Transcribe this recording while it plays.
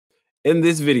In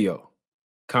this video,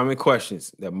 common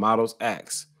questions that models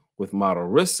ask with model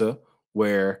Rissa,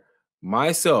 where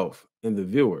myself and the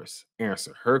viewers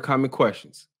answer her common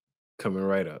questions. Coming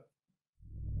right up.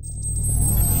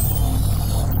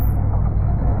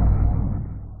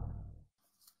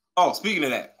 Oh, speaking of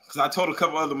that, because I told a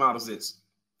couple other models this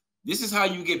is how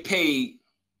you get paid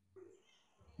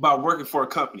by working for a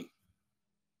company.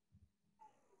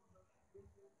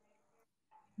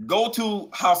 Go to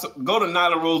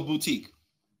Nyla Rose Boutique.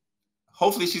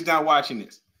 Hopefully she's not watching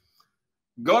this.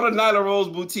 Go to Nyla Rose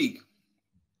Boutique.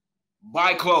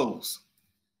 Buy clothes.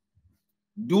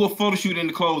 Do a photo shoot in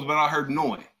the clothes without her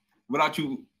knowing. Without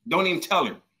you, don't even tell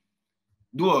her.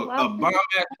 Do a bomb act.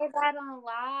 Say that on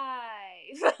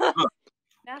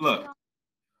live.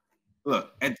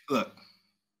 Look.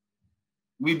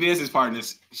 We business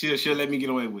partners. She'll let me get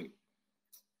away with it.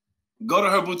 Go to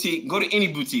her boutique. Go to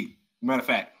any boutique. Matter of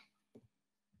fact,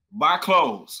 buy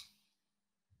clothes.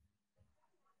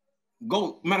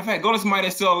 Go to somebody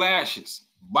that sell lashes.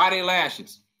 Buy their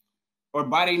lashes or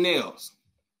buy their nails.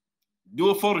 Do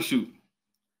a photo shoot.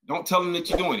 Don't tell them that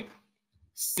you're doing it.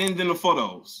 Send them the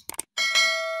photos.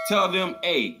 Tell them,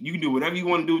 hey, you can do whatever you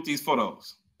want to do with these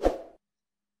photos.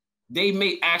 They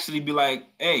may actually be like,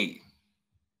 hey,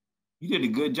 you did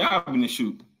a good job in the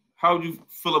shoot. How would you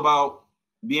feel about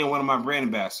being one of my brand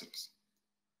ambassadors?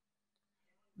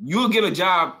 You'll get a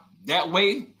job that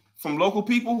way from local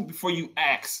people before you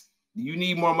ask, do you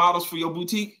need more models for your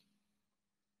boutique?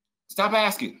 Stop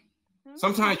asking.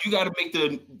 Sometimes you gotta make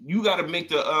the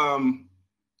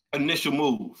initial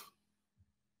move.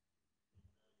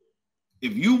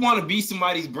 If you want to be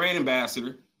somebody's brand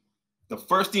ambassador, the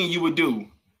first thing you would do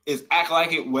is act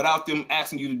like it without them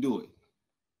asking you to do it.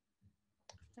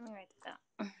 Let me write this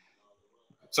down.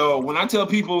 So when I tell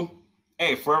people,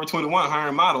 hey, Forever 21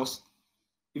 hiring models,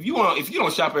 if you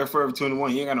don't shop at Forever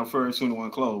 21, you ain't got no Forever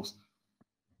 21 clothes.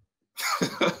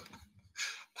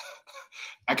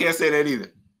 I can't say that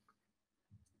either.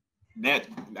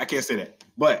 I can't say that.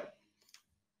 But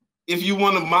if you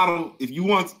want to model, if you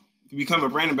want to become a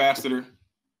brand ambassador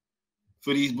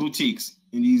for these boutiques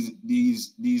and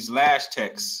these lash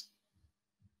techs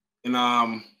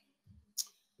and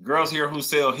girls here who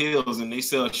sell heels and they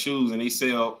sell shoes and they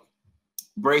sell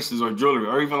bracelets or jewelry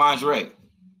or even lingerie.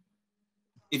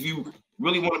 If you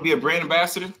really want to be a brand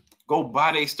ambassador, go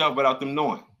buy their stuff without them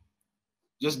knowing.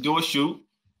 Just do a shoot.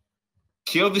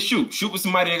 Kill the shoot. Shoot with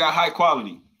somebody that got high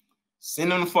quality. Send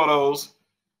them the photos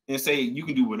and say you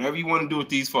can do whatever you want to do with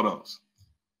these photos.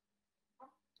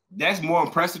 That's more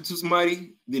impressive to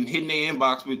somebody than hitting their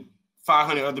inbox with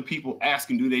 500 other people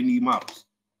asking, do they need models?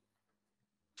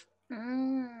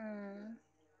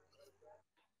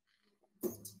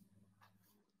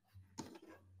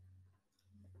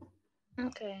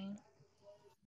 Okay.